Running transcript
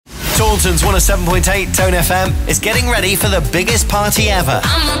Taunton's 107.8 Tone FM is getting ready for the biggest party ever.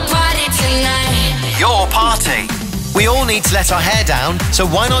 I'ma party tonight. Your party. We all need to let our hair down, so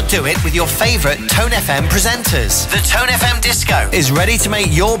why not do it with your favourite Tone FM presenters? The Tone FM Disco is ready to make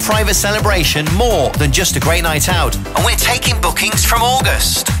your private celebration more than just a great night out. And we're taking bookings from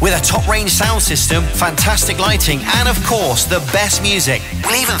August. With a top-range sound system, fantastic lighting, and of course, the best music.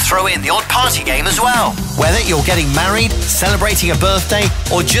 We'll even throw in the odd party game as well. Whether you're getting married, celebrating a birthday,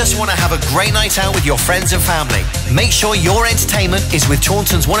 or just want to have a great night out with your friends and family, make sure your entertainment is with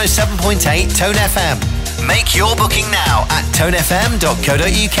Taunton's 107.8 Tone FM. Make your booking now at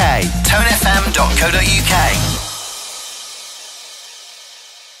tonefm.co.uk. tonefm.co.uk.